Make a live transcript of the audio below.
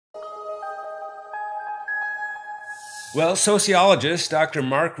Well, sociologist Dr.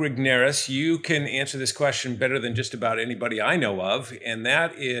 Mark Regnerus, you can answer this question better than just about anybody I know of, and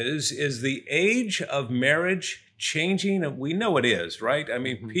that is the age of marriage changing? We know it is, right? I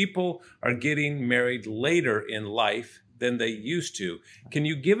mean, people are getting married later in life than they used to. Can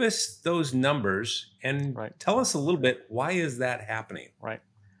you give us those numbers and tell us a little bit, why is that happening? Right.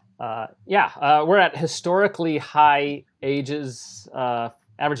 We're at historically high ages.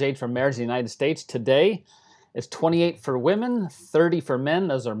 Average age for marriage in the United States today is 28 for women, 30 for men.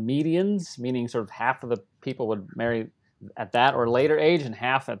 Those are medians, meaning sort of half of the people would marry at that or later age and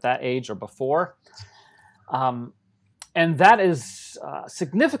half at that age or before. And that is a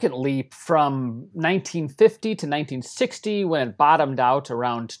significant leap from 1950 to 1960, when it bottomed out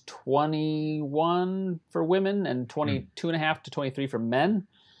around 21 for women and 22.5 to 23 for men.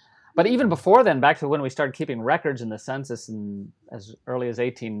 But even before then, back to when we started keeping records in the census as early as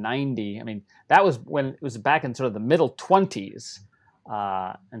 1890, I mean, that was when it was back in sort of the middle 20s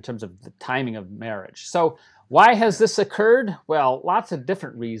in terms of the timing of marriage. So why has this occurred? Well, lots of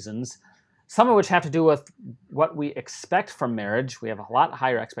different reasons, some of which have to do with what we expect from marriage. We have a lot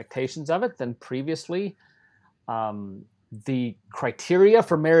higher expectations of it than previously. The criteria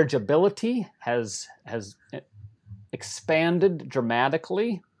for marriageability has expanded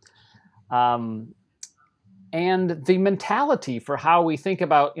dramatically. And the mentality for how we think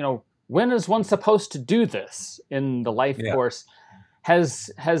about, when is one supposed to do this in the life course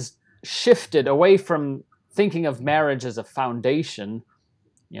has shifted away from thinking of marriage as a foundation.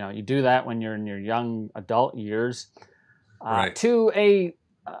 You do that when you're in your young adult years, to a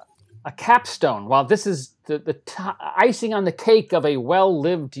capstone. Well, this is the icing on the cake of a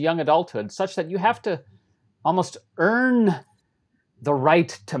well-lived young adulthood, such that you have to almost earn the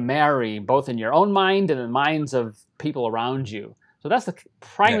right to marry, both in your own mind and in the minds of people around you. So that's the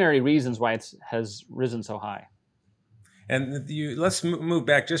primary reasons why it has risen so high. And let's move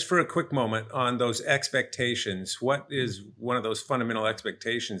back just for a quick moment on those expectations. What is one of those fundamental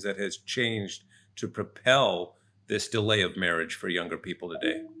expectations that has changed to propel this delay of marriage for younger people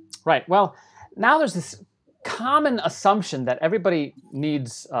today? Right. Well, now there's this common assumption that everybody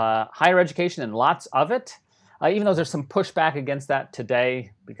needs higher education and lots of it. Even though there's some pushback against that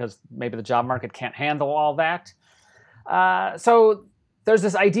today because maybe the job market can't handle all that. So there's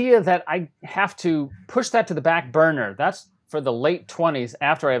this idea that I have to push that to the back burner. That's for the late 20s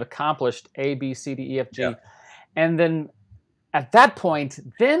after I've accomplished A, B, C, D, E, F, G. And then at that point,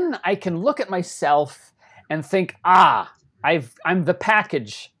 then I can look at myself and think, I'm the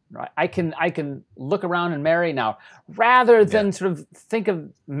package. Right? I can look around and marry now, rather than sort of think of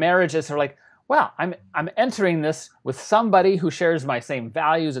marriage as sort of like, well, I'm entering this with somebody who shares my same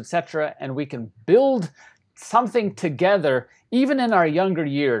values, etc., and we can build something together, even in our younger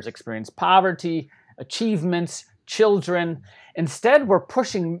years, experience poverty, achievements, children. Instead, we're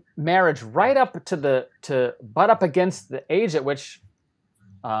pushing marriage right up to butt up against the age at which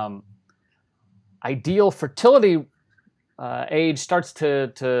ideal fertility age starts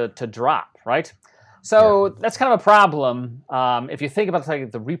to drop, right? So that's kind of a problem if you think about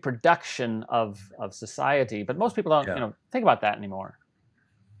the reproduction of society. But most people don't think about that anymore.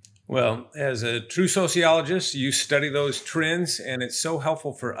 Well, as a true sociologist, you study those trends, and it's so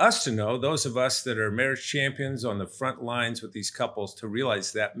helpful for us to know, those of us that are marriage champions on the front lines with these couples, to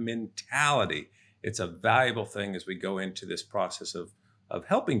realize that mentality. It's a valuable thing as we go into this process of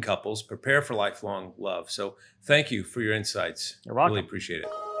helping couples prepare for lifelong love. So thank you for your insights. You're welcome. Really appreciate it.